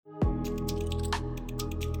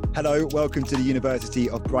Hello, welcome to the University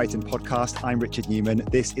of Brighton podcast. I'm Richard Newman.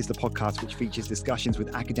 This is the podcast which features discussions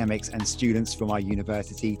with academics and students from our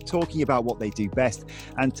university, talking about what they do best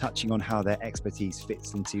and touching on how their expertise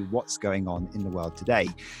fits into what's going on in the world today.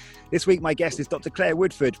 This week, my guest is Dr. Claire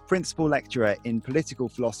Woodford, Principal Lecturer in Political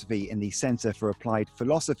Philosophy in the Centre for Applied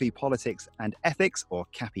Philosophy, Politics and Ethics, or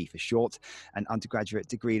CAPPE for short, and undergraduate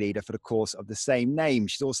degree leader for the course of the same name.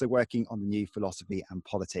 She's also working on the new Philosophy and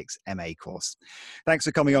Politics MA course. Thanks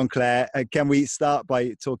for coming on, Claire. Can we start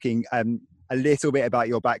by talking a little bit about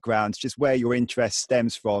your background, just where your interest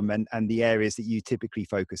stems from and the areas that you typically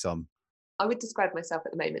focus on? I would describe myself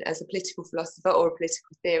at the moment as a political philosopher or a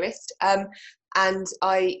political theorist. And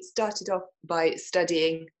I started off by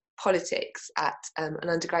studying politics at an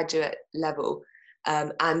undergraduate level.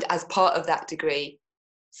 And as part of that degree,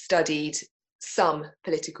 studied some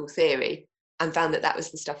political theory and found that that was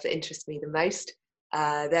the stuff that interested me the most.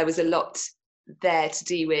 There was a lot there to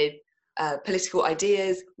do with political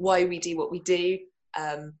ideas, why we do what we do,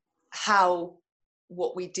 how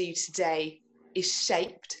what we do today is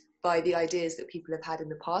shaped by the ideas that people have had in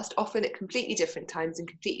the past, often at completely different times and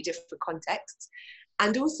completely different contexts.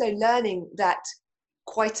 And also learning that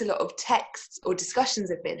quite a lot of texts or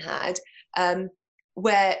discussions have been had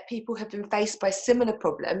where people have been faced by similar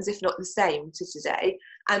problems, if not the same to today,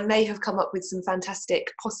 and may have come up with some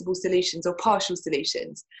fantastic possible solutions or partial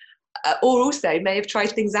solutions. Or also may have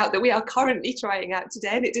tried things out that we are currently trying out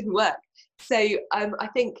today and it didn't work. So I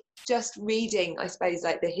think just reading, I suppose,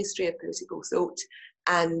 like the history of political thought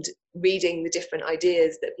and reading the different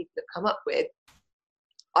ideas that people have come up with,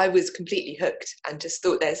 I was completely hooked and just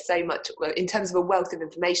thought there's so much, in terms of a wealth of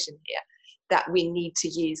information here, that we need to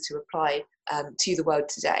use to apply to the world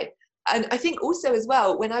today. And I think also as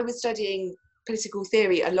well, when I was studying political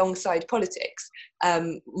theory alongside politics,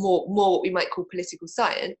 more what we might call political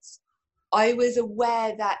science, I was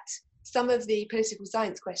aware that some of the political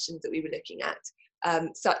science questions that we were looking at,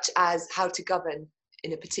 such as how to govern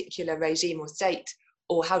in a particular regime or state,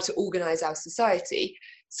 or how to organise our society,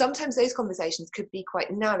 sometimes those conversations could be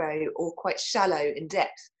quite narrow or quite shallow in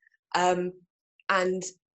depth. And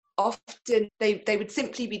often they would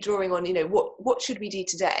simply be drawing on, what should we do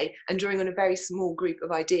today? And drawing on a very small group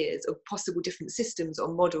of ideas of possible different systems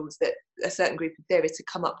or models that a certain group of theorists had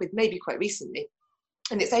come up with maybe quite recently.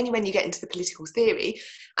 And it's only when you get into the political theory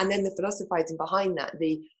and then the philosophizing behind that,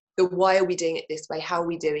 the why are we doing it this way? How are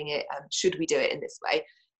we doing it? Should we do it in this way?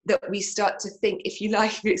 That we start to think, if you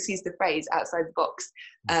like, excuse the phrase, outside the box,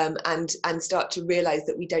 and start to realise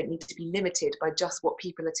that we don't need to be limited by just what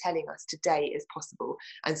people are telling us today is possible.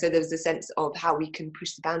 And so there's a sense of how we can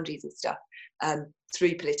push the boundaries of stuff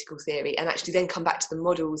through political theory, and actually then come back to the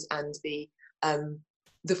models and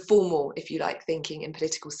the formal, if you like, thinking in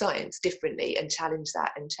political science differently and challenge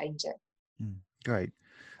that and change it. Great.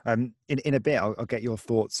 In a bit, I'll get your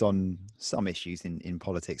thoughts on some issues in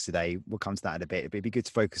politics today. We'll come to that in a bit. It'd be good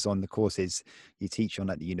to focus on the courses you teach on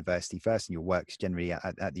at the university first and your works generally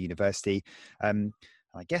at the university. I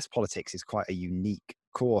guess politics is quite a unique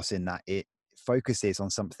course in that it focuses on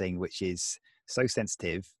something which is so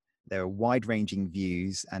sensitive. There are wide-ranging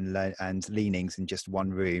views and leanings in just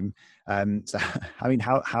one room. So, I mean,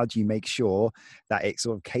 how do you make sure that it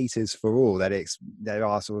sort of caters for all? That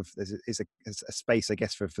there's a space, I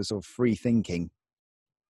guess, for sort of free thinking.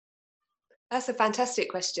 That's a fantastic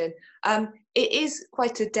question. It is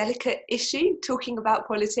quite a delicate issue talking about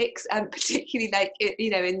politics, particularly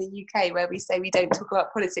in the UK where we say we don't talk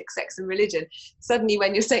about politics, sex and religion. Suddenly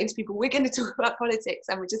when you're saying to people, we're going to talk about politics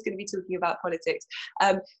and we're just going to be talking about politics,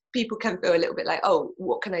 people can feel a little bit like, oh,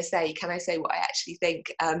 what can I say? Can I say what I actually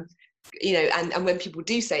think? And when people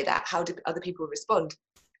do say that, how do other people respond?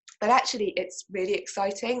 But actually it's really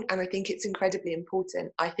exciting and I think it's incredibly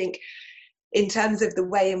important. I think in terms of the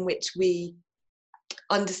way in which we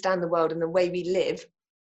understand the world and the way we live,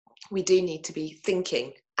 we do need to be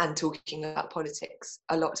thinking and talking about politics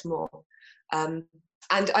a lot more. And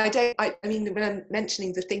I mean, when I'm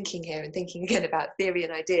mentioning the thinking here and thinking again about theory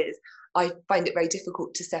and ideas, I find it very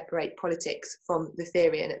difficult to separate politics from the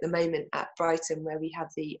theory. And at the moment at Brighton, where we have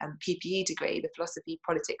the PPE degree, the Philosophy,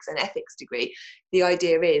 Politics and Ethics degree, the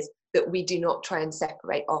idea is that we do not try and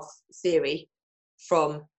separate off theory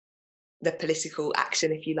from the political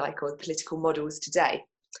action, if you like, or the political models today.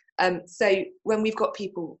 So when we've got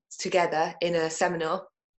people together in a seminar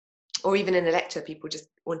or even in a lecture, people just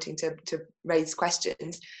wanting to raise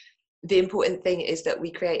questions, the important thing is that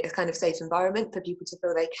we create a kind of safe environment for people to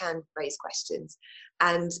feel they can raise questions.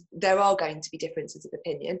 And there are going to be differences of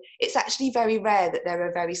opinion. It's actually very rare that there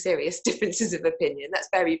are very serious differences of opinion. That's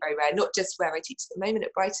very, very rare, not just where I teach at the moment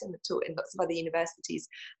at Brighton, I've taught in lots of other universities.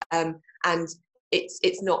 And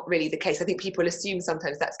it's not really the case. I think people assume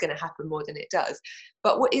sometimes that's going to happen more than it does.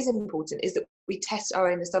 But what is important is that we test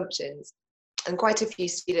our own assumptions. And quite a few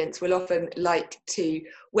students will often like to,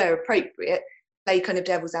 where appropriate, play kind of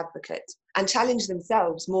devil's advocate and challenge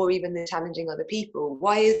themselves more even than challenging other people.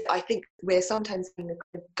 I think we're sometimes in a kind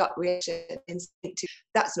of gut reaction, instinctive,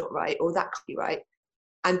 that's not right, or that could be right.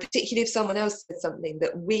 And particularly if someone else says something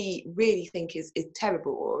that we really think is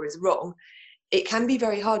terrible or is wrong, it can be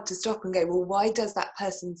very hard to stop and go, well, why does that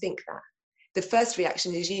person think that? The first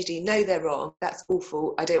reaction is usually, no, they're wrong, that's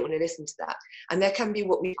awful, I don't want to listen to that. And there can be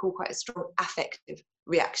what we call quite a strong affective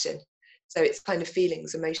reaction. So it's kind of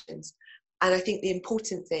feelings, emotions. And I think the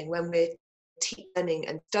important thing when we're learning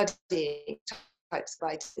and studying types of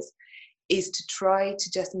ideas is to try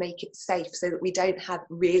to just make it safe so that we don't have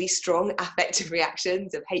really strong affective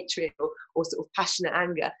reactions of hatred or sort of passionate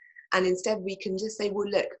anger. And instead we can just say, well,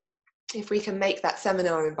 look, if we can make that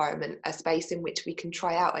seminar environment a space in which we can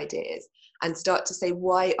try out ideas and start to say,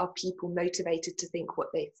 why are people motivated to think what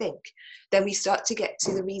they think? Then we start to get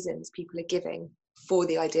to the reasons people are giving for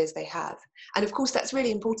the ideas they have. And of course, that's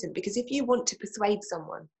really important, because if you want to persuade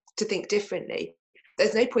someone to think differently,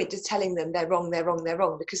 there's no point just telling them they're wrong,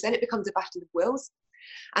 because then it becomes a battle of wills.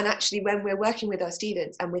 And actually, when we're working with our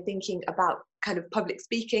students and we're thinking about kind of public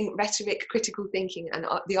speaking, rhetoric, critical thinking, and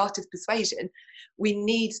the art of persuasion, we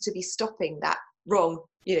need to be stopping that wrong,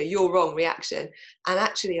 you're wrong reaction, and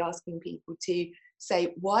actually asking people to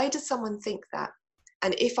say, why does someone think that?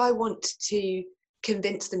 And if I want to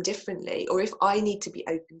convince them differently, or if I need to be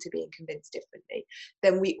open to being convinced differently,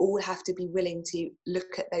 then we all have to be willing to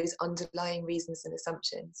look at those underlying reasons and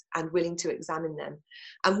assumptions and willing to examine them.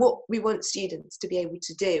 And what we want students to be able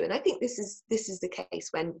to do, and I think this is the case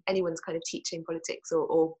when anyone's kind of teaching politics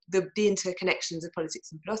or the interconnections of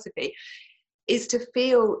politics and philosophy, is to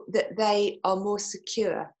feel that they are more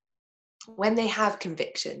secure when they have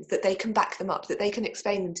convictions, that they can back them up, that they can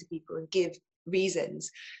explain them to people and give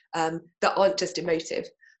reasons that aren't just emotive,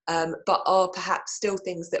 but are perhaps still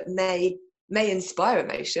things that may inspire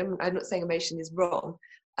emotion. I'm not saying emotion is wrong,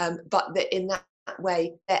 but that in that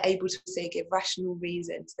way they're able to say give rational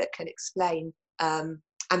reasons that can explain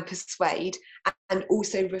and persuade, and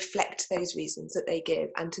also reflect those reasons that they give,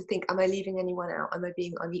 and to think, am I leaving anyone out? Am I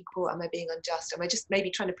being unequal? Am I being unjust? Am I just maybe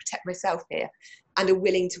trying to protect myself here? And are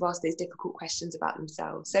willing to ask those difficult questions about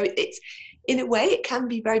themselves. So it's, in a way, it can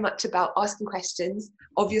be very much about asking questions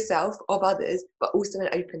of yourself, of others, but also an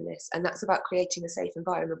openness. And that's about creating a safe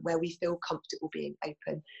environment where we feel comfortable being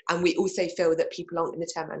open. And we also feel that people aren't going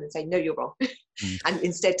to turn around and say, no, you're wrong. And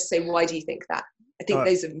instead to say, why do you think that? I think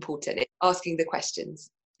those are important, asking the questions.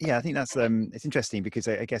 Yeah, I think that's it's interesting, because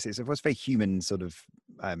I guess it's a very human sort of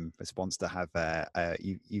response to have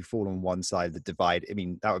you fall on one side of the divide. I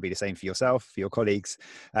mean, that would be the same for yourself, for your colleagues.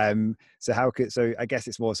 So I guess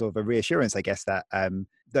it's more sort of a reassurance, I guess, that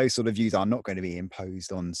those sort of views are not going to be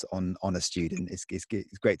imposed on a student. It's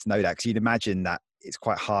great to know that, because you'd imagine that it's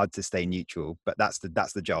quite hard to stay neutral, but that's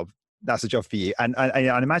the job. That's the job for you. And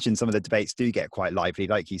I imagine some of the debates do get quite lively,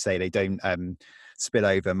 like you say, they don't spill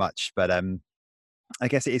over much, but I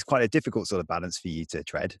guess it is quite a difficult sort of balance for you to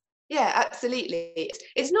tread. Yeah, absolutely.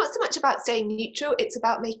 It's not so much about staying neutral, it's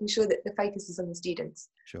about making sure that the focus is on the students.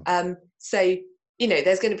 Sure. So,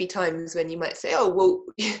 there's going to be times when you might say, oh, well,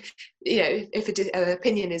 if an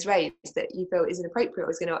opinion is raised that you feel is inappropriate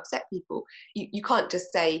or is going to upset people, you can't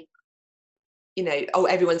just say, oh,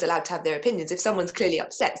 everyone's allowed to have their opinions. If someone's clearly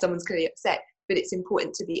upset, someone's clearly upset. But it's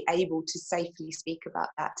important to be able to safely speak about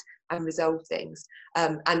that and resolve things.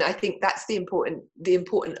 And I think that's the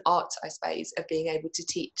important art, I suppose, of being able to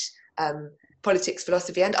teach politics,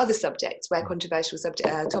 philosophy, and other subjects where controversial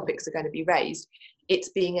topics are going to be raised. It's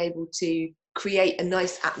being able to create a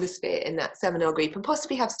nice atmosphere in that seminar group, and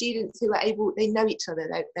possibly have students who are able, they know each other,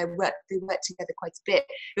 they work together quite a bit,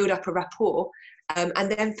 build up a rapport,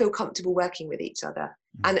 and then feel comfortable working with each other.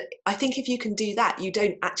 And I think if you can do that, you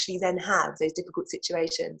don't actually then have those difficult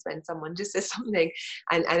situations when someone just says something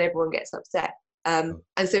and everyone gets upset. And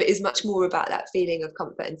so it is much more about that feeling of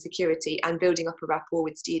comfort and security and building up a rapport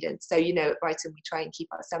with students. So, at Brighton, we try and keep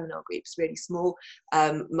our seminar groups really small,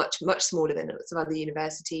 much smaller than some other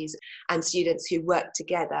universities, and students who work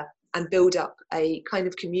together and build up a kind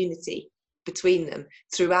of community between them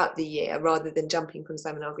throughout the year, rather than jumping from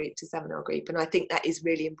seminar group to seminar group. And I think that is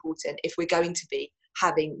really important if we're going to be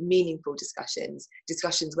having meaningful discussions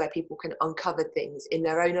where people can uncover things in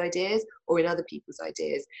their own ideas or in other people's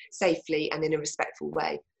ideas safely and in a respectful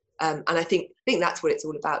way. And I think that's what it's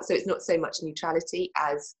all about. So it's not so much neutrality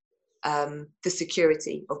as the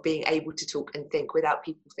security of being able to talk and think without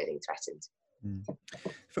people feeling threatened. Mm.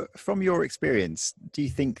 From your experience, do you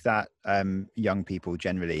think that young people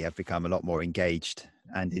generally have become a lot more engaged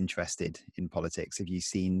and interested in politics? Have you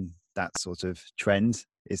seen that sort of trend?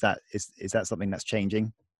 Is that something that's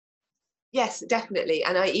changing? Yes, definitely.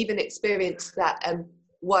 And I even experienced that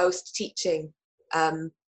whilst teaching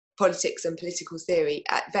politics and political theory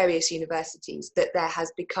at various universities, that there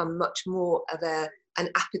has become much more of an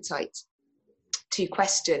appetite to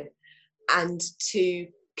question and to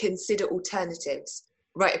consider alternatives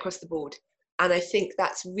right across the board. And I think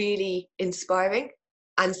that's really inspiring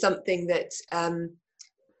and something that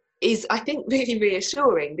is, I think, really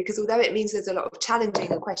reassuring, because although it means there's a lot of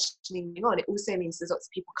challenging and questioning going on, it also means there's lots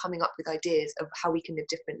of people coming up with ideas of how we can live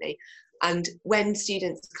differently. And when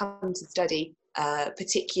students come to study,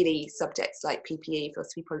 particularly subjects like PPE,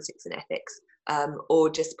 philosophy, politics and ethics, or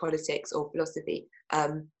just politics or philosophy,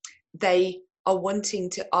 they are wanting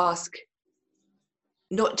to ask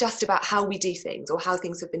not just about how we do things or how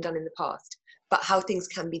things have been done in the past, but how things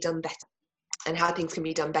can be done better and how things can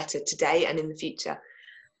be done better today and in the future.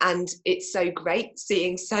 And it's so great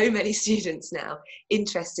seeing so many students now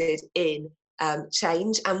interested in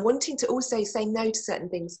change and wanting to also say no to certain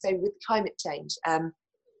things. So with climate change,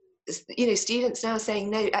 students now saying,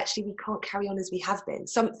 no, actually, we can't carry on as we have been.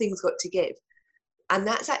 Something's got to give. And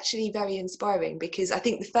that's actually very inspiring, because I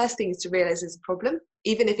think the first thing is to realise there's a problem,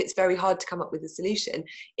 even if it's very hard to come up with a solution.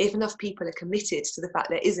 If enough people are committed to the fact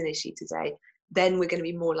there is an issue today, then we're going to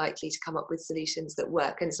be more likely to come up with solutions that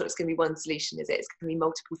work. And it's not just going to be one solution, is it? It's going to be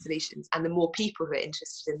multiple solutions. And the more people who are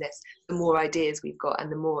interested in this, the more ideas we've got and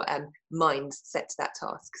the more minds set to that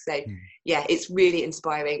task. So yeah, it's really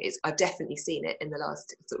inspiring. I've definitely seen it in the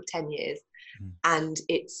last sort of 10 years. And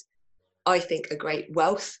it's, I think, a great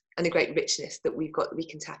wealth and a great richness that we've got that we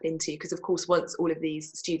can tap into, because of course once all of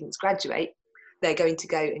these students graduate, they're going to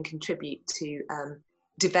go and contribute to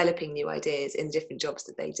developing new ideas in different jobs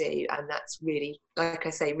that they do, and that's really, like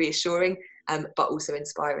I say, reassuring, but also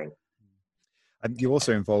inspiring. You're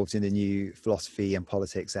also involved in the new philosophy and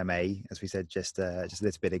politics MA, as we said just a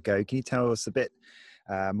little bit ago. Can you tell us a bit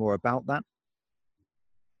more about that?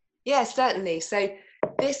 Yeah, certainly. So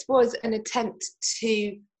this was an attempt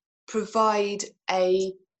to provide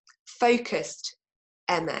a focused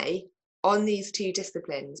MA on these two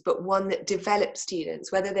disciplines, but one that develops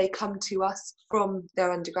students, whether they come to us from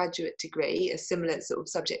their undergraduate degree, a similar sort of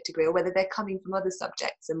subject degree, or whether they're coming from other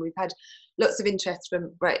subjects. And we've had lots of interest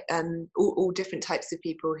from all different types of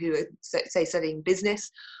people who are, say, studying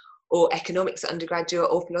business or economics at undergraduate,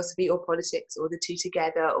 or philosophy or politics, or the two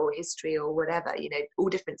together, or history, or whatever, all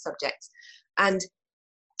different subjects. And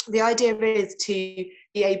the idea is to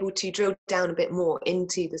be able to drill down a bit more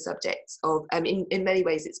into the subjects of, in many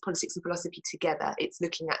ways, it's politics and philosophy together. It's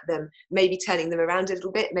looking at them, maybe turning them around a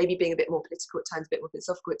little bit, maybe being a bit more political at times, a bit more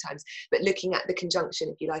philosophical at times, but looking at the conjunction,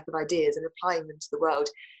 if you like, of ideas and applying them to the world,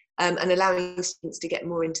 and allowing students to get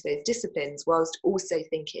more into those disciplines, whilst also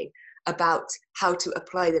thinking about how to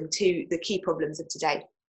apply them to the key problems of today.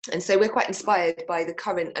 And so we're quite inspired by the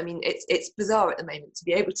current, it's bizarre at the moment to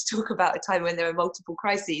be able to talk about a time when there are multiple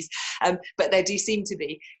crises, but there do seem to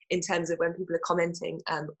be, in terms of when people are commenting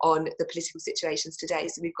on the political situations today.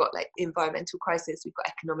 So we've got like environmental crisis, we've got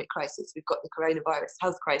economic crisis, we've got the coronavirus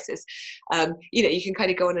health crisis. You can kind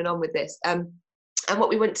of go on and on with this. And what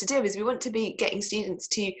we want to do is we want to be getting students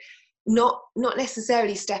to not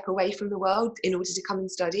necessarily step away from the world in order to come and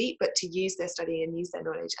study, but to use their study and use their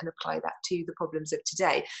knowledge and apply that to the problems of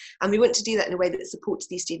today. And we want to do that in a way that supports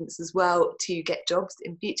these students as well to get jobs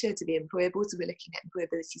in future, to be employable. So we're looking at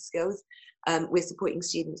employability skills. We're supporting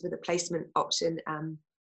students with a placement option,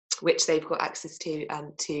 which they've got access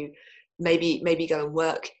to maybe go and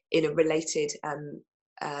work in a related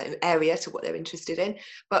area to what they're interested in.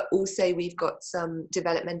 But also we've got some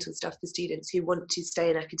developmental stuff for students who want to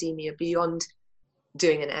stay in academia beyond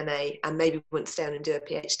doing an MA and maybe want to stay on and do a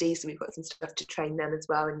PhD. So we've got some stuff to train them as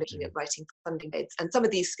well, and looking at writing funding bids. And some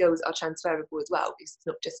of these skills are transferable as well, because it's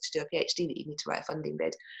not just to do a PhD that you need to write a funding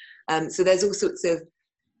bid. So there's all sorts of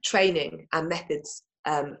training and methods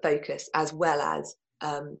focus, as well as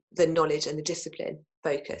the knowledge and the discipline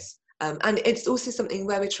focus. And it's also something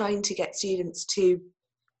where we're trying to get students to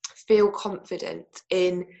feel confident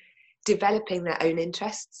in developing their own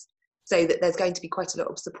interests, so that there's going to be quite a lot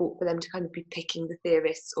of support for them to kind of be picking the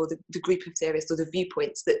theorists or the group of theorists or the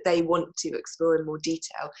viewpoints that they want to explore in more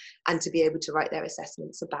detail, and to be able to write their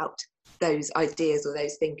assessments about those ideas or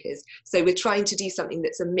those thinkers. So we're trying to do something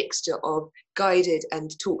that's a mixture of guided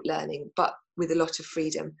and taught learning, but with a lot of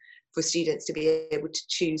freedom for students to be able to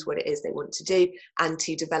choose what it is they want to do and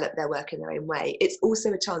to develop their work in their own way. It's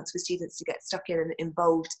also a chance for students to get stuck in and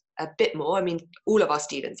involved a bit more. I mean, all of our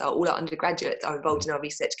undergraduates are involved in our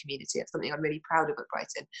research community. That's something I'm really proud of at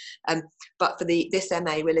Brighton. But for this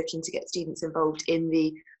MA, we're looking to get students involved in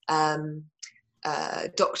the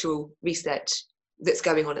doctoral research that's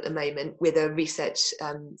going on at the moment, with a research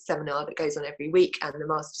seminar that goes on every week, and the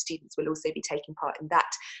master students will also be taking part in that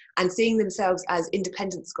and seeing themselves as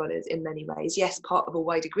independent scholars in many ways. Yes, part of a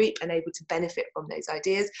wider group and able to benefit from those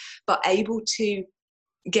ideas, but able to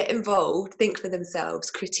get involved, think for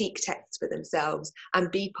themselves, critique texts for themselves,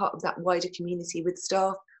 and be part of that wider community with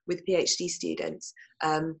staff, with PhD students,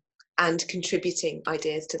 and contributing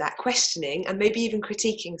ideas to that, questioning and maybe even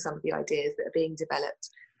critiquing some of the ideas that are being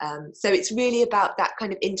developed. So it's really about that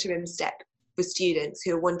kind of interim step for students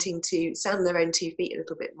who are wanting to stand on their own 2 feet a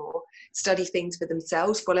little bit more, study things for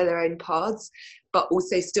themselves, follow their own paths, but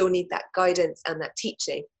also still need that guidance and that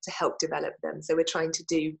teaching to help develop them. So we're trying to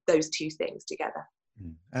do those 2 things together.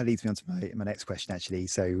 That leads me on to my next question, actually.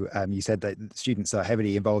 So you said that students are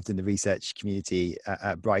heavily involved in the research community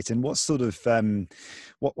at Brighton. What sort of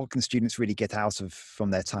what can students really get out of from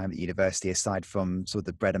their time at the university, aside from sort of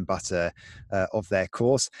the bread and butter of their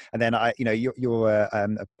course? And then you're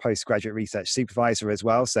a postgraduate research supervisor as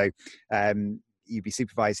well, so you'd be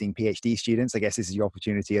supervising PhD students. I guess this is your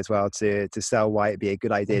opportunity as well to sell why it'd be a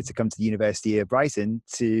good idea to come to the University of Brighton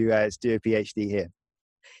to do a PhD here.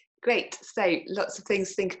 Great. So lots of things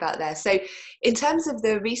to think about there. So in terms of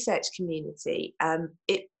the research community,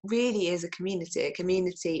 it really is a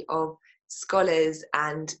community of scholars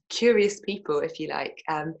and curious people, if you like,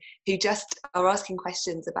 who just are asking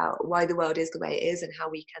questions about why the world is the way it is and how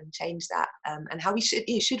we can change that, and how we should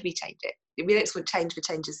we change it. We don't just want change for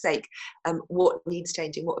change's sake. What needs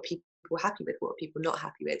changing? What are people happy with? What are people not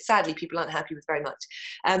happy with? Sadly, people aren't happy with very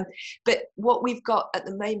much. But what we've got at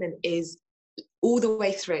the moment is all the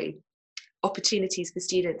way through opportunities for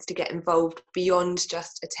students to get involved beyond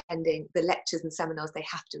just attending the lectures and seminars they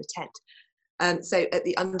have to attend. So at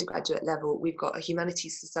the undergraduate level, we've got a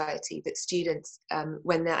humanities society that students,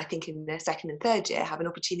 when they're, I think, in their 2nd and 3rd year, have an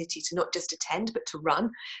opportunity to not just attend, but to run.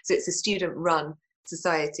 So it's a student-run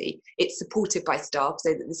society. It's supported by staff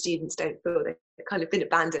so that the students don't feel they've kind of been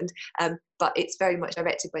abandoned, but it's very much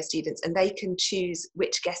directed by students, and they can choose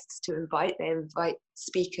which guests to invite. They invite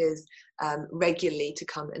speakers regularly to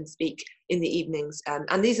come and speak in the evenings,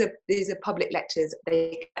 and these are public lectures.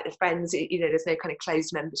 They get friends, there's no kind of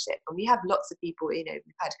closed membership, and we have lots of people. We've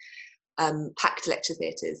had packed lecture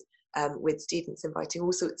theatres with students inviting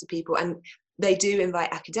all sorts of people, and they do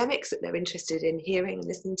invite academics that they're interested in hearing and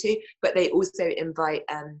listening to, but they also invite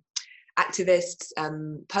activists,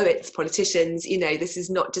 poets, politicians. This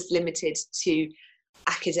is not just limited to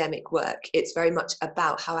academic work. It's very much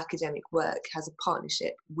about how academic work has a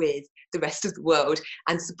partnership with the rest of the world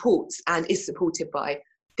and supports and is supported by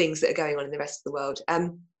things that are going on in the rest of the world.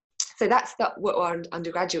 So that's what our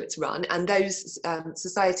undergraduates run, and those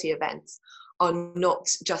society events are not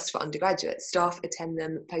just for undergraduates. Staff attend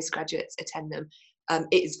them, postgraduates attend them.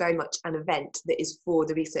 It is very much an event that is for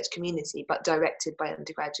the research community, but directed by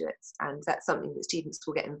undergraduates. And that's something that students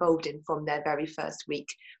will get involved in from their very first week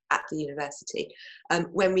at the university.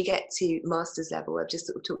 When we get to master's level, I've just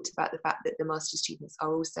sort of talked about the fact that the master's students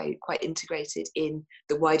are also quite integrated in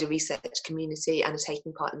the wider research community and are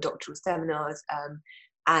taking part in doctoral seminars,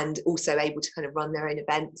 and also able to kind of run their own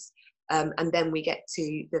events. And then we get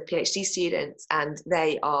to the PhD students, and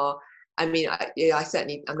they are, I'm not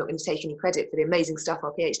going to take any credit for the amazing stuff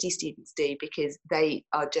our PhD students do, because they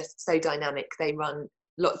are just so dynamic. They run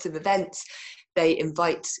lots of events. They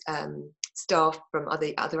invite staff from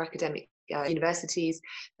other academic universities.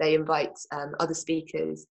 They invite other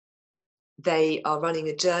speakers. They are running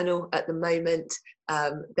a journal at the moment.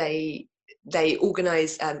 They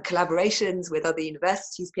organise collaborations with other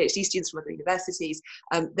universities, PhD students from other universities.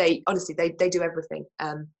 They do everything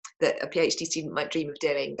that a PhD student might dream of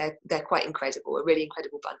doing. They're quite incredible, a really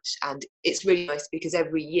incredible bunch. And it's really nice because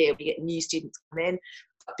every year we get new students come in,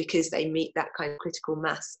 but because they meet that kind of critical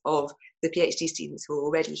mass of the PhD students who are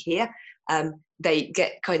already here, they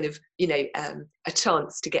get kind of, a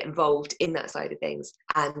chance to get involved in that side of things,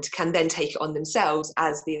 and can then take it on themselves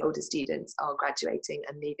as the older students are graduating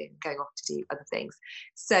and leaving, going off to do other things.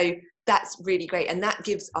 So that's really great. And that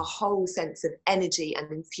gives a whole sense of energy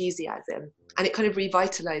and enthusiasm. And it kind of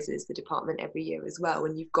revitalizes the department every year as well,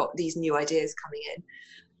 when you've got these new ideas coming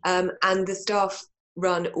in. And the staff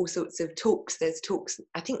run all sorts of talks. There's talks,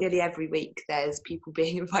 I think nearly every week there's people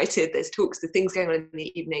being invited, there's talks, there's things going on in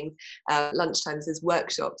the evenings, lunchtimes, there's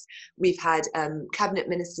workshops. We've had cabinet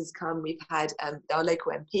ministers come, we've had our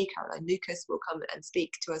local MP, Caroline Lucas, will come and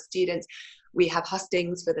speak to our students. We have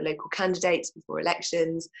hustings for the local candidates before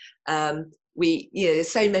elections.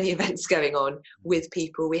 There's so many events going on with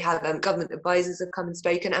people. We have government advisors have come and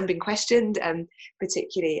spoken and been questioned,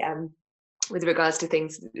 particularly with regards to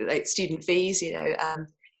things like student fees,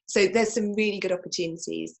 so there's some really good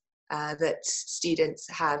opportunities that students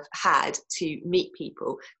have had to meet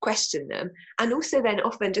people, question them, and also then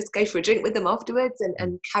often just go for a drink with them afterwards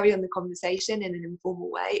and carry on the conversation in an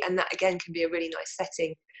informal way. And that again can be a really nice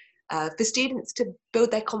setting for students to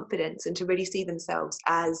build their confidence and to really see themselves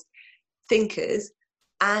as thinkers,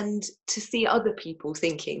 and to see other people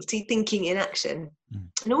thinking in action,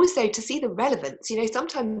 and also to see the relevance.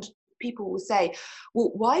 Sometimes people will say, well,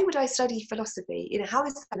 why would I study philosophy? How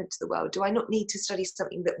is that relevant to the world? Do I not need to study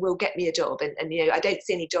something that will get me a job? And I don't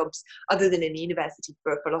see any jobs other than in the university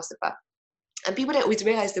for a philosopher. And people don't always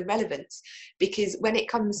realise the relevance, because when it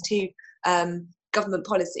comes to government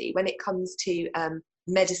policy, when it comes to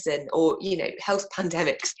medicine, or health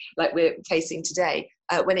pandemics like we're facing today,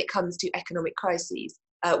 when it comes to economic crises,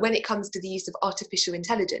 when it comes to the use of artificial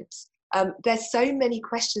intelligence, there's so many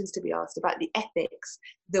questions to be asked about the ethics,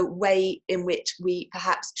 the way in which we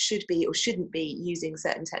perhaps should be or shouldn't be using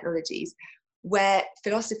certain technologies, where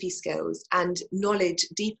philosophy skills and knowledge,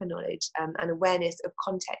 deeper knowledge, and awareness of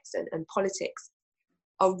context and politics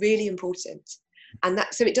are really important. And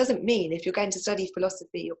that, so it doesn't mean if you're going to study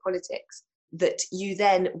philosophy or politics that you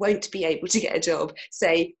then won't be able to get a job,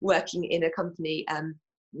 say, working in a company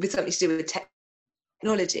with something to do with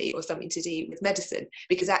technology or something to do with medicine,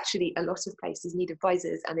 because actually a lot of places need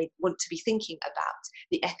advisors and they want to be thinking about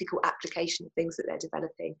the ethical application of things that they're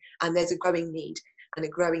developing. And there's a growing need and a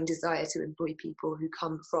growing desire to employ people who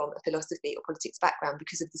come from a philosophy or politics background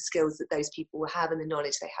because of the skills that those people will have and the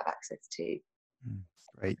knowledge they have access to.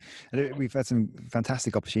 Great. And we've had some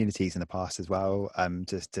fantastic opportunities in the past as well,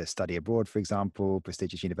 to study abroad, for example,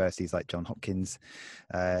 prestigious universities like Johns Hopkins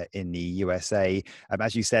in the USA.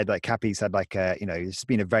 As you said, like CAPI's had it's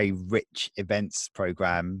been a very rich events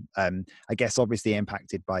program. I guess obviously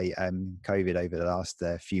impacted by COVID over the last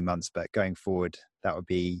few months, but going forward, that would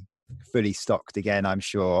be fully stocked again, I'm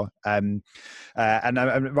sure. And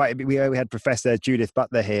right, we had Professor Judith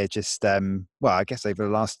Butler here just I guess over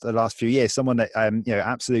the last few years, someone that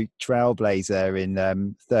absolute trailblazer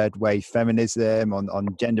in third wave feminism on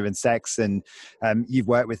gender and sex, and you've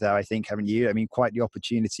worked with her, I think, haven't you? I mean, quite the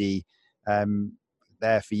opportunity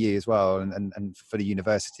there for you as well, and for the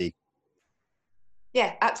university.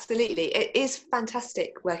 Yeah, absolutely. It is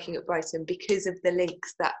fantastic working at Brighton because of the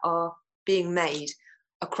links that are being made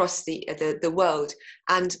across the world,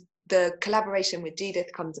 and the collaboration with Judith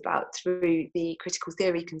comes about through the Critical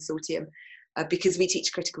Theory Consortium, because we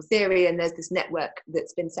teach critical theory, and there's this network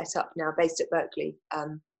that's been set up now based at Berkeley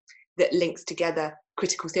that links together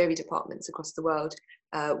critical theory departments across the world.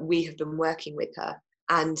 We have been working with her,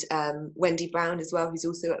 and Wendy Brown as well, who's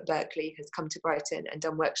also at Berkeley, has come to Brighton and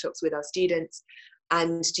done workshops with our students.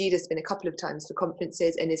 And Judith's been a couple of times for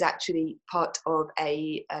conferences and is actually part of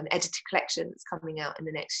an edited collection that's coming out in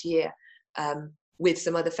the next year with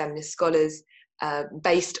some other feminist scholars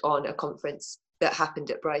based on a conference that happened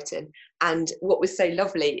at Brighton. And what was so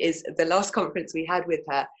lovely is the last conference we had with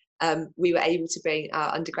her, we were able to bring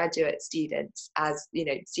our undergraduate students, as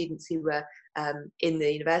students who were in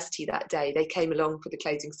the university that day. They came along for the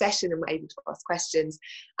closing session and were able to ask questions,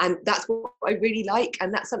 and that's what I really like,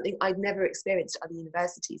 and that's something I'd never experienced at other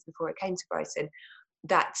universities before I came to Brighton.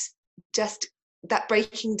 That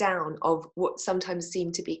breaking down of what sometimes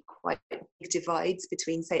seem to be quite big divides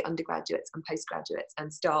between, say, undergraduates and postgraduates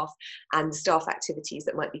and staff activities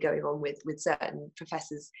that might be going on with certain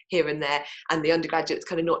professors here and there, and the undergraduates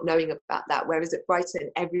kind of not knowing about that. Whereas at Brighton,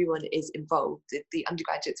 everyone is involved. The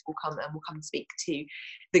undergraduates will come and speak to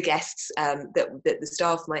the guests that the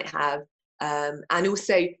staff might have. And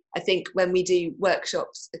also, I think when we do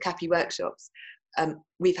workshops, the CAPI workshops,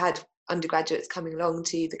 we've had undergraduates coming along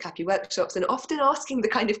to the CAPI workshops and often asking the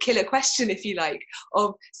kind of killer question, if you like,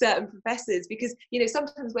 of certain professors, because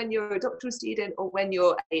sometimes when you're a doctoral student or when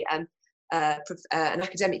you're an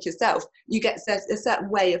academic yourself, you get a certain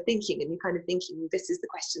way of thinking, and you're kind of thinking, this is the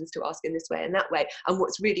questions to ask in this way and that way. And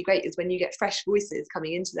what's really great is when you get fresh voices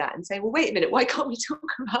coming into that and say, well, wait a minute, why can't we talk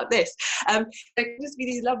about this? There can just be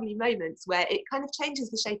these lovely moments where it kind of changes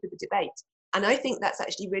the shape of the debate. And I think that's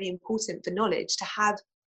actually really important for knowledge, to have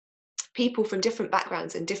people from different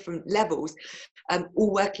backgrounds and different levels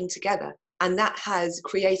all working together. And that has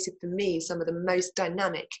created for me some of the most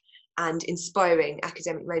dynamic and inspiring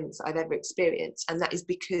academic moments I've ever experienced. And that is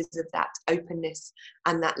because of that openness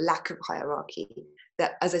and that lack of hierarchy.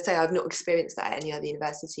 That, as I say, I've not experienced that at any other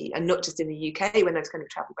university, and not just in the UK, when I've kind of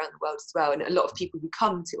travelled around the world as well. And a lot of people who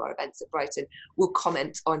come to our events at Brighton will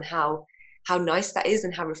comment on how nice that is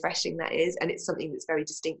and how refreshing that is. And it's something that's very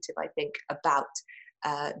distinctive, I think, about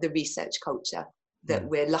the research culture that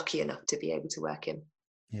we're lucky enough to be able to work in.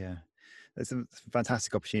 Yeah. There's some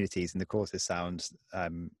fantastic opportunities, and the courses sound,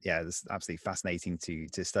 it's absolutely fascinating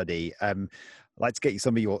to study. I'd like to get you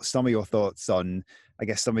some of your thoughts on, I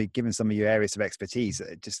guess, given some of your areas of expertise,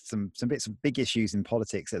 just some big issues in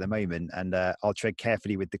politics at the moment, and I'll tread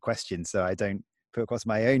carefully with the questions so I don't put across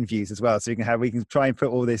my own views as well, so we can try and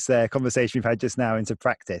put all this conversation we've had just now into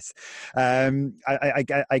practice.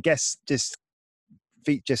 I guess just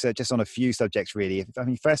on a few subjects, really. I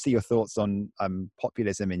mean, firstly, your thoughts on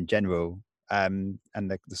populism in general, and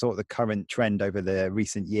the sort of the current trend over the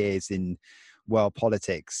recent years in world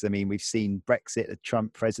politics. I mean, we've seen Brexit, the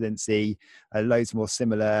Trump presidency, loads more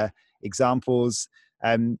similar examples.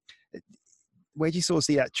 Where do you sort of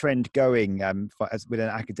see that trend going, with an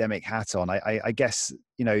academic hat on? I guess,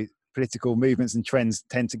 political movements and trends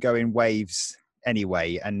tend to go in waves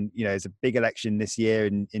anyway. And, there's a big election this year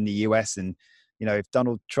in the US, and if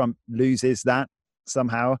Donald Trump loses that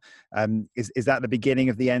somehow, is that the beginning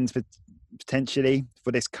of the end potentially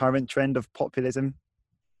for this current trend of populism?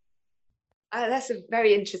 That's a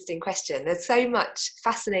very interesting question. There's so much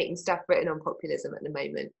fascinating stuff written on populism at the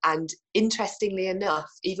moment. And interestingly enough,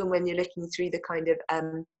 even when you're looking through the kind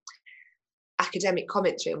of academic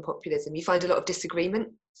commentary on populism, you find a lot of disagreement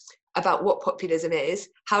about what populism is,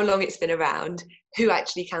 how long it's been around, who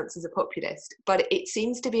actually counts as a populist. But it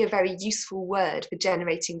seems to be a very useful word for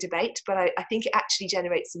generating debate, but I think it actually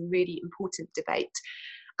generates some really important debate.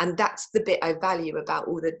 And that's the bit I value about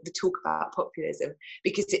all the talk about populism,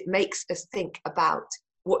 because it makes us think about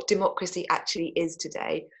what democracy actually is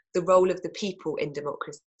today, the role of the people in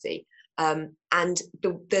democracy, and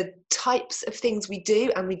the types of things we do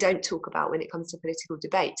and we don't talk about when it comes to political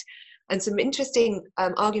debate. And some interesting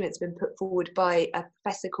arguments have been put forward by a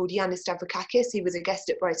professor called Yanis Stavrakakis. He was a guest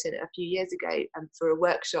at Brighton a few years ago for a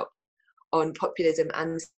workshop on populism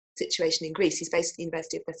and the situation in Greece. He's based at the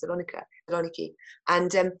University of Thessaloniki.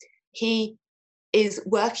 And he is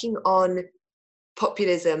working on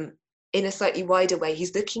populism in a slightly wider way.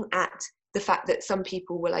 He's looking at the fact that some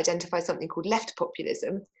people will identify something called left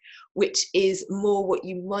populism, which is more what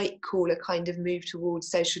you might call a kind of move towards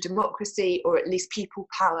social democracy, or at least people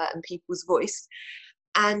power and people's voice.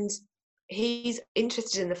 And he's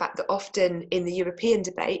interested in the fact that often in the European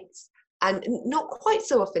debates, and not quite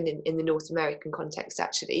so often in the North American context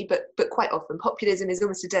actually, but quite often, populism is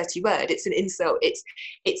almost a dirty word. It's an insult.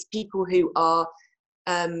 It's people who are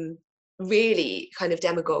really kind of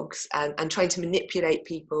demagogues and trying to manipulate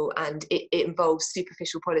people, and it involves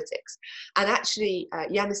superficial politics. And actually,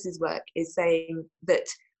 Yanis's work is saying that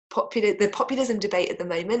the populism debate at the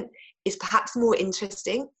moment is perhaps more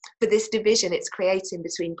interesting for this division it's creating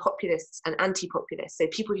between populists and anti-populists, so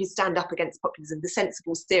people who stand up against populism, the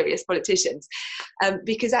sensible, serious politicians,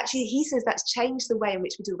 because actually he says that's changed the way in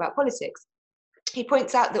which we talk about politics. He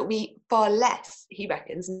points out that we far less, he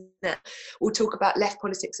reckons, now will talk about left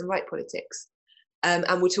politics and right politics. And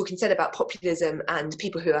we'll talk instead about populism and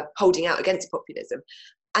people who are holding out against populism.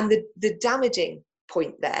 And the damaging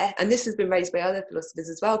point there, and this has been raised by other philosophers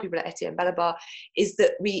as well, people like Etienne Balibar, is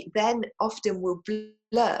that we then often will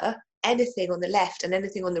blur anything on the left and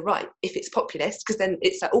anything on the right if it's populist, because then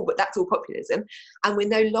it's like, oh, but that's all populism. And we're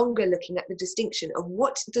no longer looking at the distinction of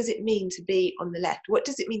what does it mean to be on the left, what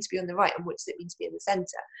does it mean to be on the right, and what does it mean to be in the centre.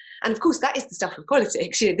 And of course that is the stuff of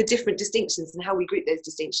politics, the different distinctions and how we group those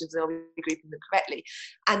distinctions and how we grouping them correctly.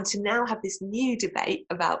 And to now have this new debate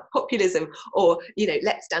about populism, or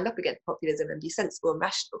let's stand up against populism and be sensible and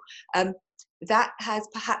rational, that has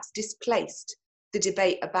perhaps displaced the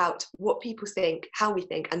debate about what people think, how we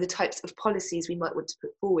think, and the types of policies we might want to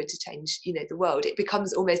put forward to change, the world. It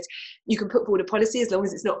becomes almost, you can put forward a policy as long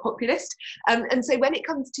as it's not populist. And so when it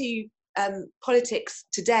comes to politics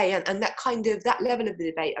today, and that level of the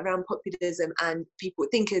debate around populism and people,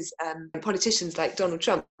 thinkers, politicians like Donald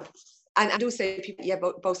Trump, and also people,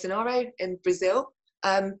 Bolsonaro in Brazil,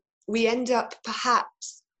 we end up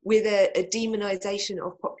perhaps with a demonization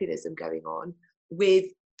of populism going on, with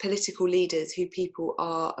political leaders who people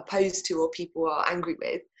are opposed to or people are angry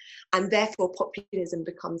with, and therefore populism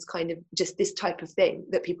becomes kind of just this type of thing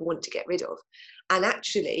that people want to get rid of. And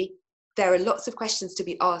actually there are lots of questions to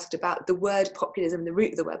be asked about the word populism, the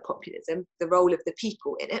root of the word populism, the role of the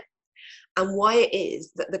people in it, and why it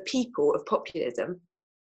is that the people of populism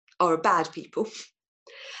are bad people,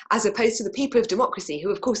 as opposed to the people of democracy, who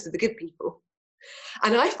of course are the good people.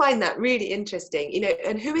 And I find that really interesting,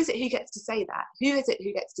 and who is it who gets to say that? Who is it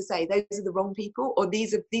who gets to say those are the wrong people, or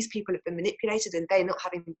these people have been manipulated and they're not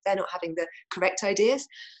having the correct ideas?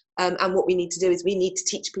 And what we need to do is we need to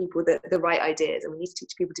teach people the right ideas, and we need to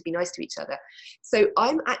teach people to be nice to each other. So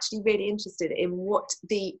I'm actually really interested in what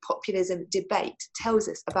the populism debate tells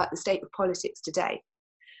us about the state of politics today.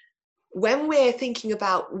 When we're thinking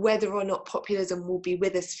about whether or not populism will be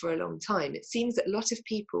with us for a long time, it seems that a lot of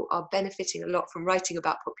people are benefiting a lot from writing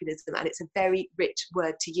about populism, and it's a very rich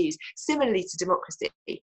word to use. Similarly to democracy,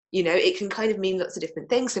 it can kind of mean lots of different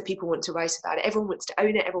things, so people want to write about it, everyone wants to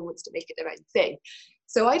own it, everyone wants to make it their own thing.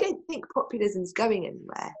 So I don't think populism's going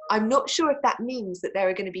anywhere. I'm not sure if that means that there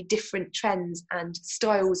are going to be different trends and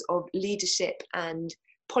styles of leadership and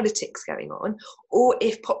politics going on, or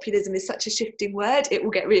if populism is such a shifting word, it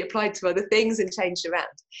will get reapplied to other things and changed around.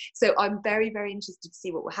 So I'm very, very interested to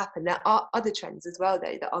see what will happen. There are other trends as well,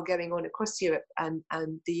 though, that are going on across Europe and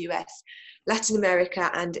the US, Latin America,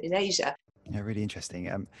 and in Asia. Yeah, really interesting.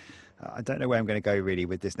 I don't know where I'm going to go really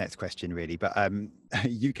with this next question, really, but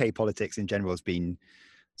UK politics in general has been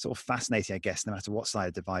sort of fascinating, I guess, no matter what side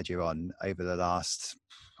of the divide you're on over the last,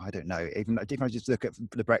 I don't know, even if I just look at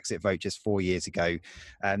the Brexit vote just 4 years ago,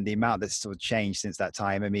 and the amount that's sort of changed since that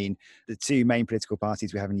time. I mean, the two main political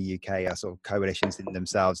parties we have in the UK are sort of coalitions in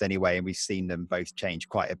themselves anyway, and we've seen them both change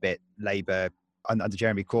quite a bit. Labour under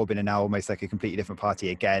Jeremy Corbyn are now almost like a completely different party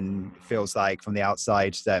again, feels like from the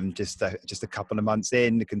outside, just a couple of months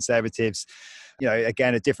in. The Conservatives,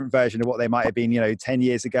 again, a different version of what they might have been, 10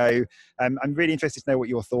 years ago. I'm really interested to know what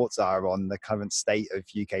your thoughts are on the current state of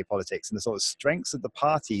UK politics and the sort of strengths of the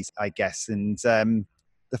parties, I guess, and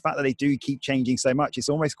the fact that they do keep changing so much. It's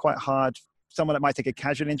almost quite hard. Someone that might take a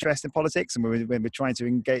casual interest in politics, and when we're trying to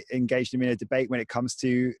engage them in a debate when it comes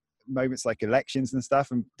to moments like elections and stuff,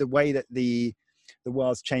 and the way that the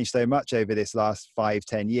world's changed so much over this last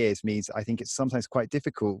 5-10 years means I think it's sometimes quite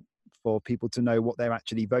difficult for people to know what they're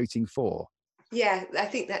actually voting for. Yeah, I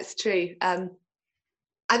think that's true. And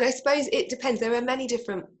I suppose it depends. There are many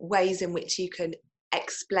different ways in which you can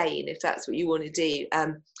explain, if that's what you want to do,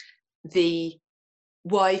 the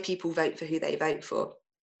why people vote for who they vote for,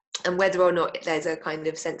 and whether or not there's a kind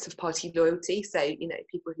of sense of party loyalty. So,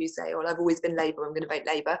 people who say, well, I've always been Labour, I'm going to vote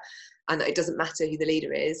Labour, and it doesn't matter who the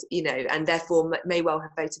leader is, and therefore may well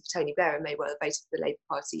have voted for Tony Blair and may well have voted for the Labour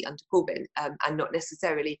Party under Corbyn, and not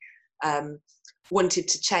necessarily wanted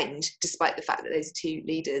to change, despite the fact that those two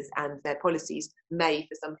leaders and their policies may,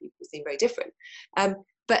 for some people, seem very different.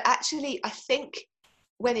 But actually, I think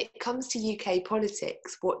when it comes to UK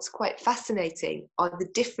politics, what's quite fascinating are the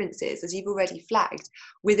differences, as you've already flagged,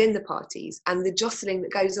 within the parties, and the jostling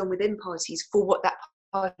that goes on within parties for what that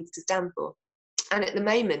party needs to stand for. And at the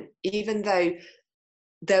moment, even though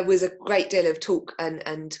there was a great deal of talk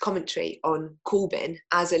and commentary on Corbyn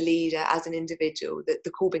as a leader, as an individual,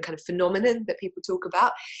 the Corbyn kind of phenomenon that people talk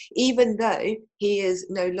about, even though he is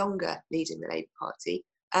no longer leading the Labour Party,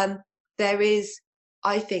 there is,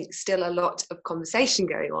 I think, still a lot of conversation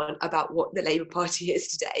going on about what the Labour Party is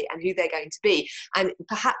today and who they're going to be. And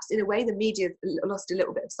perhaps in a way the media lost a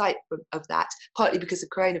little bit of sight of that, partly because of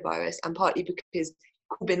coronavirus and partly because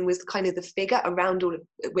Corbyn was kind of the figure around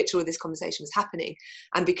which all this conversation was happening.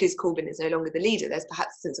 And because Corbyn is no longer the leader, there's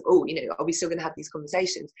perhaps a sense of, are we still going to have these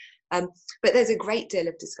conversations? But there's a great deal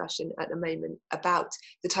of discussion at the moment about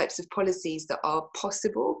the types of policies that are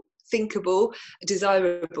possible, thinkable,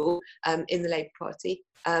 desirable in the Labour Party.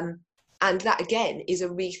 And that, again, is a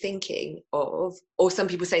rethinking of, or some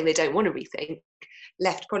people saying they don't want to rethink,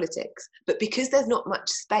 left politics. But because there's not much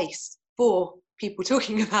space for people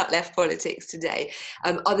talking about left politics today,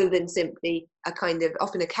 other than simply a kind of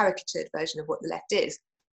often a caricatured version of what the left is,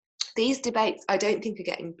 these debates I don't think are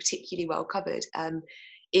getting particularly well covered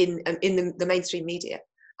in the mainstream media.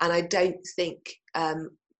 And I don't think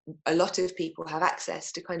a lot of people have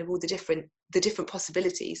access to kind of all the different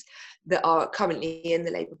possibilities that are currently in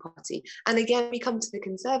the Labour Party. And again, we come to the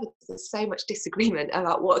Conservatives, there's so much disagreement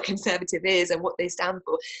about what a Conservative is and what they stand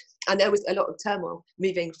for. And there was a lot of turmoil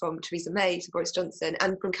moving from Theresa May to Boris Johnson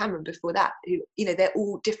and from Cameron before that, who, they're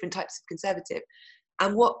all different types of Conservative.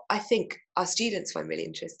 And what I think our students find really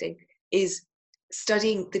interesting is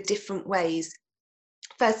studying the different ways,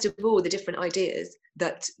 first of all, the different ideas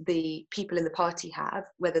that the people in the party have,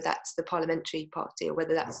 whether that's the parliamentary party or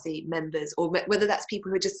whether that's the members or whether that's people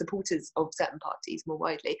who are just supporters of certain parties more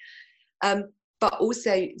widely, but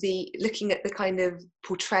also the looking at the kind of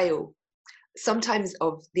portrayal sometimes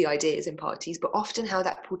of the ideas in parties, but often how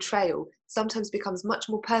that portrayal sometimes becomes much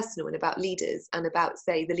more personal and about leaders and about,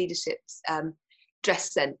 say, the leadership's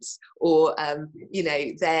dress sense, or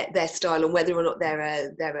their style, and whether or not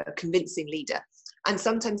they're a convincing leader. And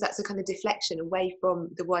sometimes that's a kind of deflection away from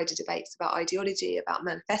the wider debates about ideology, about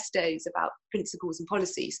manifestos, about principles and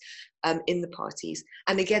policies in the parties.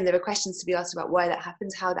 And again, there are questions to be asked about why that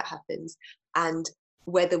happens, how that happens, and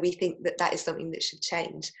whether we think that that is something that should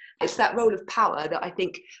change. It's that role of power that I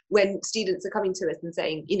think, when students are coming to us and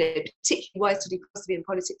saying, particularly why study philosophy and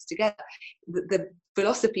politics together, the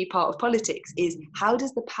philosophy part of politics is, how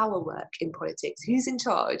does the power work in politics? Who's in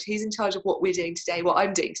charge? Who's in charge of what we're doing today, what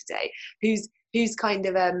I'm doing today? Who's kind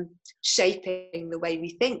of shaping the way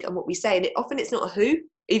we think and what we say? And often it's not a who,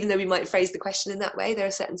 even though we might phrase the question in that way. There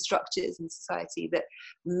are certain structures in society that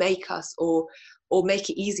make us or make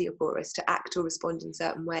it easier for us to act or respond in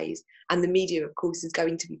certain ways. And the media, of course, is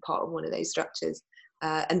going to be part of one of those structures.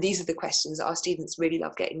 And these are the questions that our students really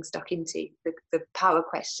love getting stuck into. The power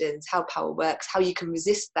questions, how power works, how you can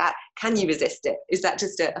resist that. Can you resist it? Is that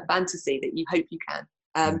just a fantasy that you hope you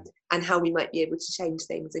can? And how we might be able to change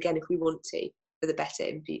things, again, if we want to, for the better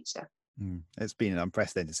in future. It's been an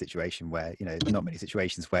unprecedented situation where, not many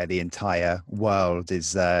situations where the entire world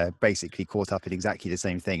is basically caught up in exactly the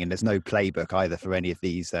same thing, and there's no playbook either for any of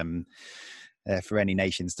these for any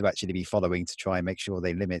nations to actually be following to try and make sure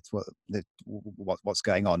they limit what's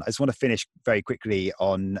going on. I just want to finish very quickly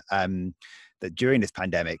on that during this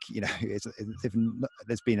pandemic,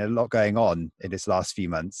 there's been a lot going on in this last few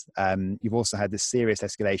months. You've also had this serious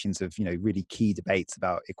escalations of, really key debates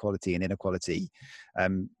about equality and inequality.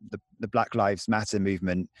 The Black Lives Matter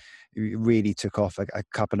movement really took off a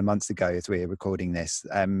couple of months ago as we're recording this,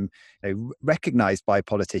 recognized by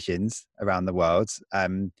politicians around the world,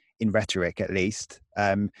 in rhetoric at least.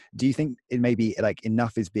 Do you think it may be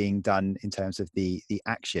enough is being done in terms of the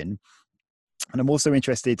action? And I'm also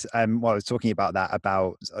interested, while I was talking about that,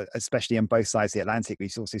 about especially on both sides of the Atlantic,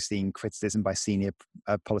 we've also seen criticism by senior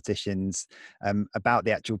politicians about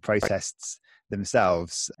the actual protests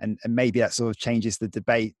themselves, and maybe that sort of changes the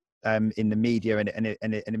debate in the media, and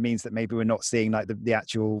it means that maybe we're not seeing the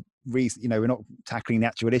actual reason, we're not tackling the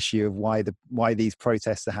actual issue of why these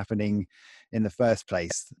protests are happening in the first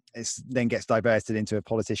place. It then gets diverted into a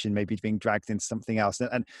politician maybe being dragged into something else. So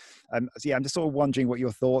I'm just sort of wondering what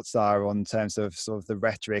your thoughts are on terms of sort of the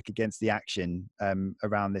rhetoric against the action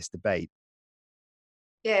around this debate.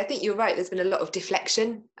 Yeah, I think you're right. There's been a lot of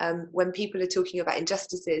deflection when people are talking about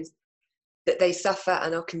injustices that they suffer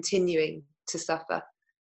and are continuing to suffer.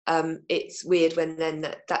 It's weird when then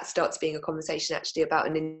that starts being a conversation actually about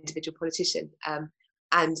an individual politician.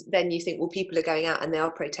 And then you think, well, people are going out and they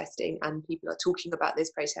are protesting, and people are talking about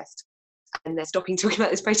this protest, and they're stopping talking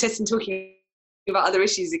about this protest and talking about other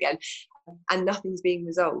issues again, and nothing's being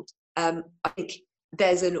resolved. I think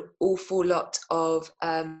there's an awful lot of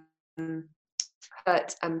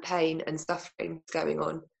hurt and pain and suffering going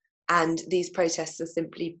on, and these protests are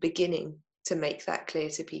simply beginning to make that clear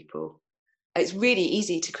to people. It's really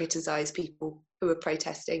easy to criticise people who are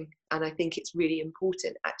protesting, and I think it's really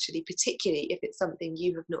important, actually, particularly if it's something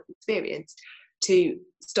you have not experienced, to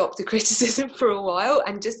stop the criticism for a while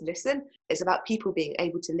and just listen. It's about people being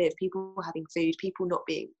able to live, people having food, people not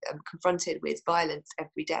being confronted with violence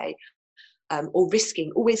every day, or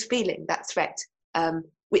risking, always feeling that threat,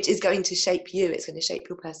 which is going to shape you, it's going to shape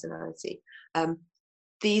your personality.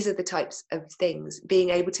 These are the types of things, being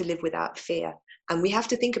able to live without fear. And we have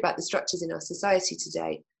to think about the structures in our society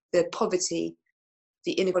today, the poverty,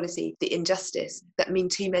 the inequality, the injustice, that mean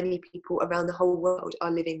too many people around the whole world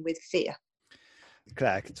are living with fear.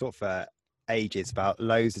 Claire, I could talk for ages about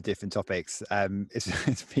loads of different topics.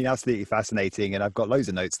 It's been absolutely fascinating, and I've got loads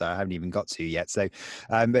of notes that I haven't even got to yet. So,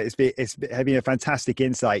 but it's been a fantastic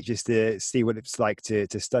insight just to see what it's like to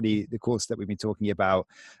study the course that we've been talking about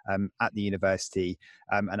at the university,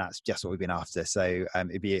 and that's just what we've been after. So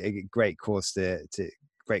it'd be a great course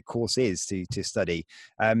great courses to study.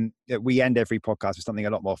 We end every podcast with something a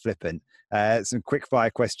lot more flippant. Some quick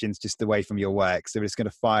fire questions just away from your work. So we're just going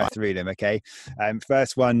to fire through them, okay?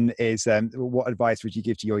 First one is, what advice would you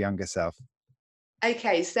give to your younger self?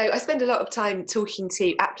 Okay, so I spend a lot of time talking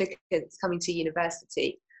to applicants coming to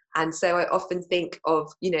university. And so I often think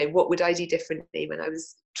of, what would I do differently when I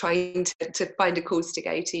was trying to find a course to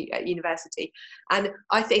go to at university. And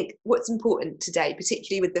I think what's important today,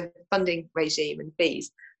 particularly with the funding regime and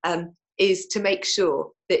fees, is to make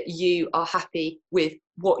sure that you are happy with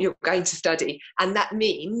what you're going to study. And that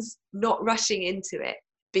means not rushing into it.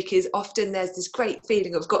 because often there's this great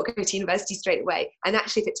feeling of got to go to university straight away. And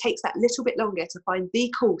actually, if it takes that little bit longer to find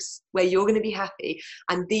the course where you're going to be happy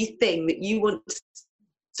and the thing that you want to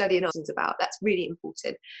study and options about, that's really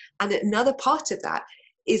important. And another part of that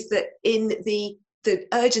is that in the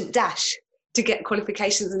urgent dash to get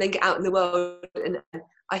qualifications and then get out in the world, and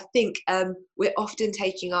I think we're often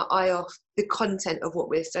taking our eye off the content of what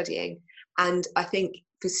we're studying. And I think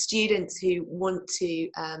for students who want to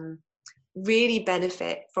really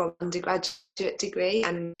benefit from undergraduate degree,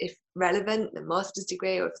 and if relevant, a master's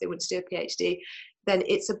degree, or if they want to do a PhD, then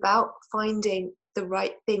it's about finding the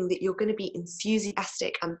right thing that you're going to be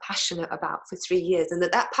enthusiastic and passionate about for 3 years, and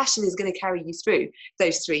that passion is going to carry you through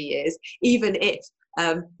those 3 years, even if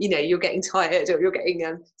you're getting tired or you're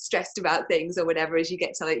getting stressed about things or whatever as you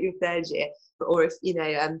get to like your third year, or if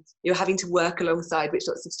you're having to work alongside, which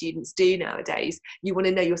lots of students do nowadays. You want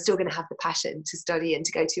to know you're still going to have the passion to study and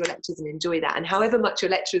to go to your lectures and enjoy that. And however much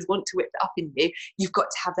your lecturers want to whip that up in you, you've got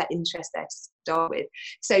to have that interest there to start with.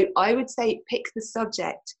 So I would say pick the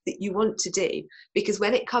subject that you want to do, because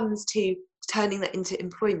when it comes to turning that into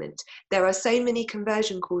employment, there are so many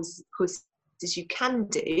conversion courses you can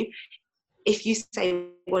do. If you say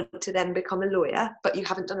want to then become a lawyer, but you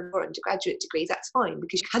haven't done a law undergraduate degree, that's fine,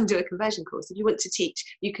 because you can do a conversion course. If you want to teach,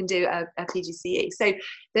 you can do a PGCE. So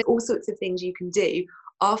there's all sorts of things you can do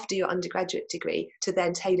after your undergraduate degree to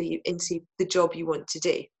then tailor you into the job you want to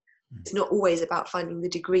do. It's not always about finding the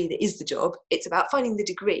degree that is the job. It's about finding the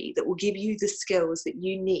degree that will give you the skills that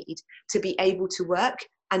you need to be able to work,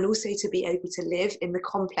 and also to be able to live in the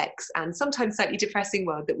complex and sometimes slightly depressing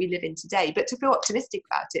world that we live in today, but to feel optimistic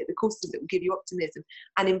about it, the courses that will give you optimism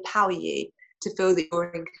and empower you to feel that you're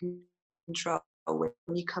in control when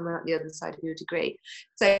you come out the other side of your degree.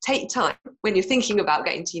 So take time when you're thinking about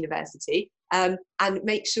getting to university, and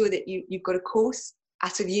make sure that you've got a course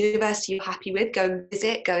at a university you're happy with. Go and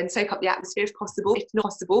visit, go and soak up the atmosphere if possible. If not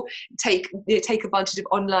possible, take advantage of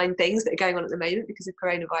online things that are going on at the moment because of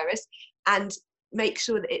coronavirus, and make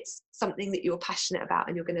sure that it's something that you're passionate about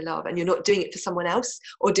and you're going to love, and you're not doing it for someone else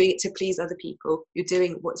or doing it to please other people. You're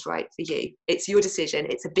doing what's right for you. It's your decision.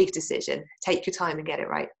 It's a big decision. Take your time and get it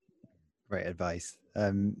right. Great advice.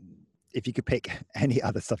 If you could pick any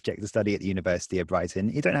other subject to study at the University of Brighton,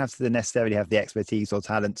 you don't have to necessarily have the expertise or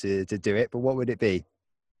talent to do it, but what would it be?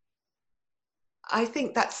 I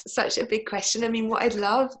think that's such a big question. I mean, what I'd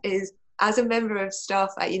love is, as a member of staff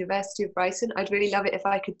at University of Brighton, I'd really love it if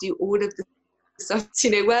I could do all of the stuff,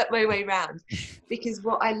 work my way around. Because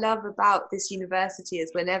what I love about this university is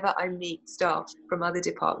whenever I meet staff from other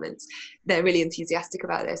departments, they're really enthusiastic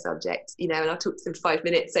about their subject, and I'll talk to them for 5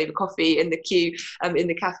 minutes over coffee in the queue in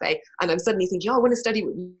the cafe, and I'm suddenly thinking, I want to study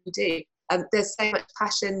what you do. There's so much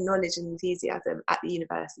passion, knowledge and enthusiasm at the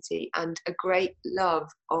university, and a great love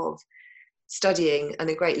of studying and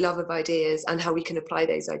a great love of ideas and how we can apply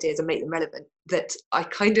those ideas and make them relevant, that I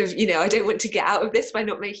kind of, I don't want to get out of this by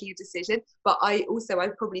not making a decision. But I'd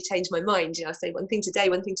probably change my mind. I say one thing today,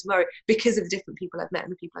 one thing tomorrow, because of the different people I've met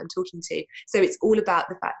and the people I'm talking to. So it's all about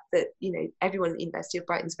the fact that, everyone at the University of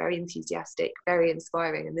Brighton is very enthusiastic, very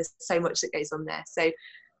inspiring, and there's so much that goes on there. So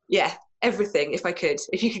yeah, everything, if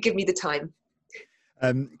you could give me the time.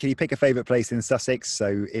 Can you pick a favourite place in Sussex?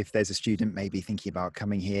 So if there's a student maybe thinking about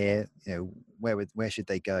coming here, where should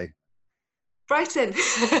they go? Brighton.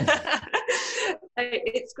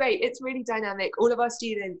 It's great. It's really dynamic. All of our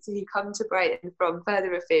students who come to Brighton from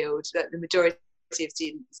further afield, the majority of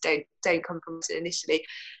students don't come from Brighton initially.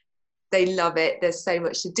 They love it. There's so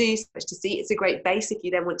much to do, so much to see. It's a great base if you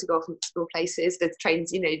then want to go off and explore places. There's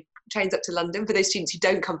trains, trains up to London for those students who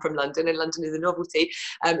don't come from London, and London is a novelty.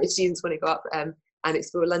 If students want to go up and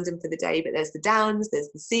explore London for the day, but there's the Downs, there's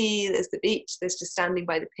the sea, there's the beach, there's just standing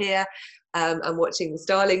by the pier and watching the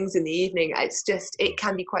starlings in the evening. It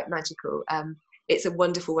can be quite magical. It's a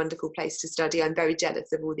wonderful, wonderful place to study. I'm very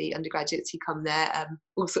jealous of all the undergraduates who come there,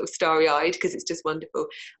 all sort of starry-eyed, because it's just wonderful.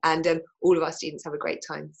 And all of our students have a great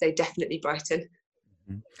time. So definitely Brighton.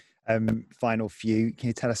 Mm-hmm. Final few, can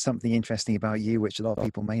you tell us something interesting about you, which a lot of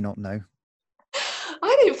people may not know?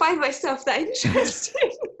 I don't find myself that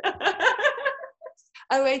interesting.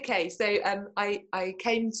 Oh, okay. So I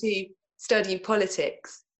came to study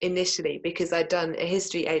politics initially because I'd done a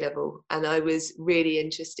history A-level, and I was really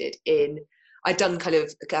interested I'd done kind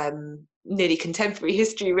of nearly contemporary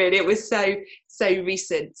history, really. It was so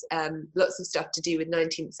recent, lots of stuff to do with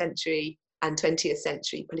 19th century and 20th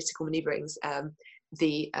century political manoeuvrings,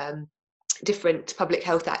 the different public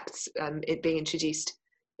health acts it being introduced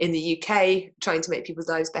in the UK, trying to make people's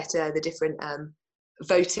lives better, the different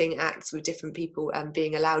voting acts with different people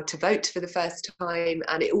being allowed to vote for the first time.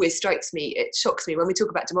 And it always shocks me when we talk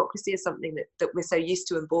about democracy as something that we're so used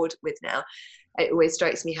to and bored with now. It always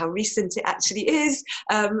strikes me how recent it actually is,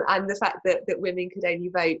 and the fact that women could only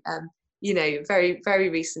vote very, very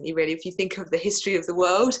recently, really. If you think of the history of the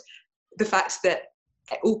world, the fact that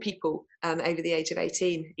all people over the age of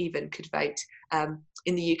 18 even could vote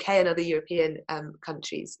in the UK and other European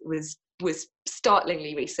countries was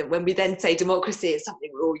startlingly recent. When we then say democracy is something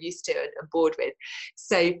we're all used to and bored with.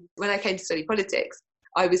 So when I came to study politics,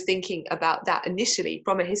 I was thinking about that initially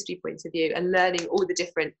from a history point of view and learning all the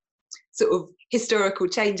different sort of historical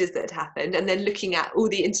changes that had happened, and then looking at all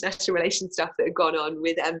the international relations stuff that had gone on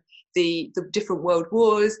with the different world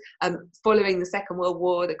wars, following the Second World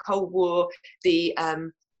War, the Cold War, the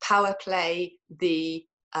power play, the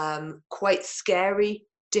quite scary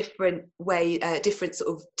different sort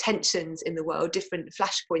of tensions in the world, different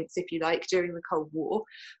flashpoints, if you like, during the Cold War.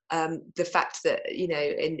 The fact that,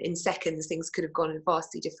 in seconds things could have gone in a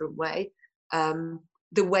vastly different way.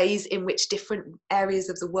 The ways in which different areas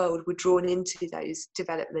of the world were drawn into those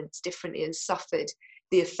developments differently and suffered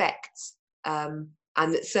the effects, and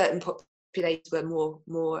that certain populations were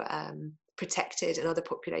more protected and other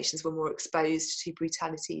populations were more exposed to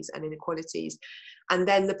brutalities and inequalities. And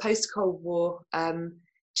then the post-Cold War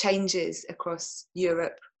changes across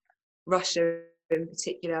Europe, Russia in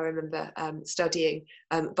particular, I remember studying,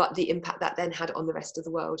 but the impact that then had on the rest of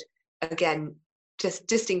the world, again,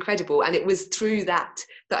 just incredible. And it was through that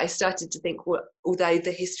I started to think, well, although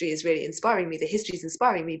the history is really inspiring me, the history is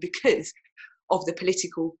inspiring me because of the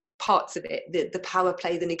political parts of it, the power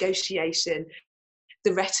play, the negotiation,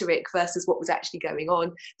 the rhetoric versus what was actually going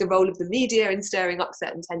on, the role of the media in stirring up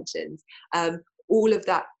certain tensions, all of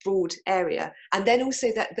that broad area. And then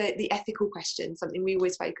also that the ethical question, something we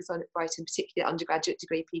always focus on at Brighton, particularly undergraduate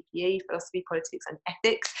degree PPE, philosophy, politics and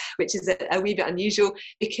ethics, which is a wee bit unusual,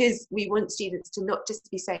 because we want students to not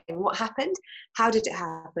just be saying what happened, how did it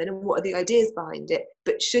happen, and what are the ideas behind it,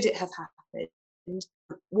 but should it have happened?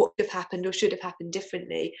 What should have happened or should have happened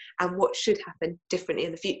differently, and what should happen differently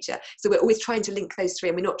in the future. So we're always trying to link those three,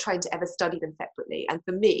 and we're not trying to ever study them separately. And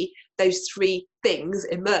for me, those three things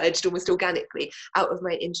emerged almost organically out of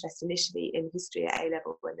my interest initially in history at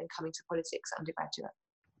A-level and then coming to politics undergraduate.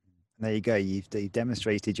 There you go. You've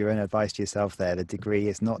demonstrated your own advice to yourself there. The degree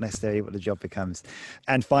is not necessarily what the job becomes.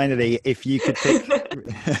 And finally, if you could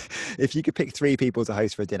pick three people to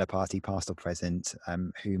host for a dinner party, past or present,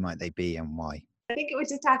 who might they be and why? I think it would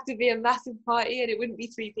just have to be a massive party, and it wouldn't be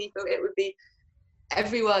three people. It would be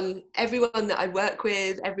everyone that I work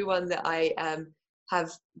with, everyone that I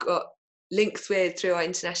have got links with through our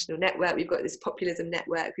international network. We've got this populism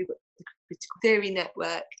network, we've got the critical theory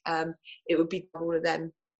network. It would be all of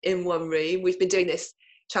them in one room. We've been doing this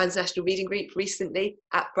transnational reading group recently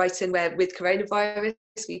at Brighton, where with coronavirus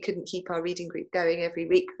we couldn't keep our reading group going every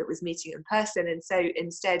week that was meeting in person, and so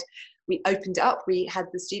instead we opened it up. We had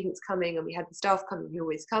the students coming and we had the staff coming who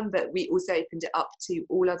always come, but we also opened it up to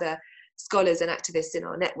all other scholars and activists in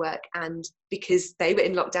our network. And because they were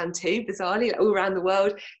in lockdown too, bizarrely, all around the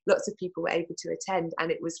world, lots of people were able to attend,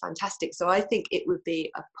 and it was fantastic. So I think it would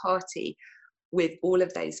be a party with all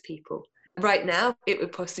of those people. Right now, it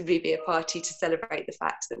would possibly be a party to celebrate the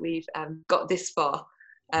fact that we've got this far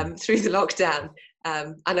through the lockdown.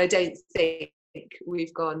 And I don't think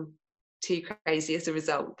we've gone too crazy as a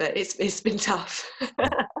result, but it's been tough.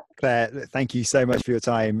 Claire, thank you so much for your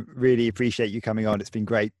time. Really appreciate you coming on. It's been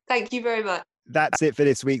great. Thank you very much. That's it for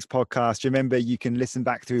this week's podcast. Remember, you can listen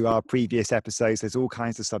back through our previous episodes. There's all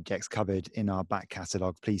kinds of subjects covered in our back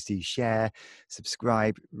catalogue. Please do share,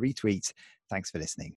 subscribe, retweet. Thanks for listening.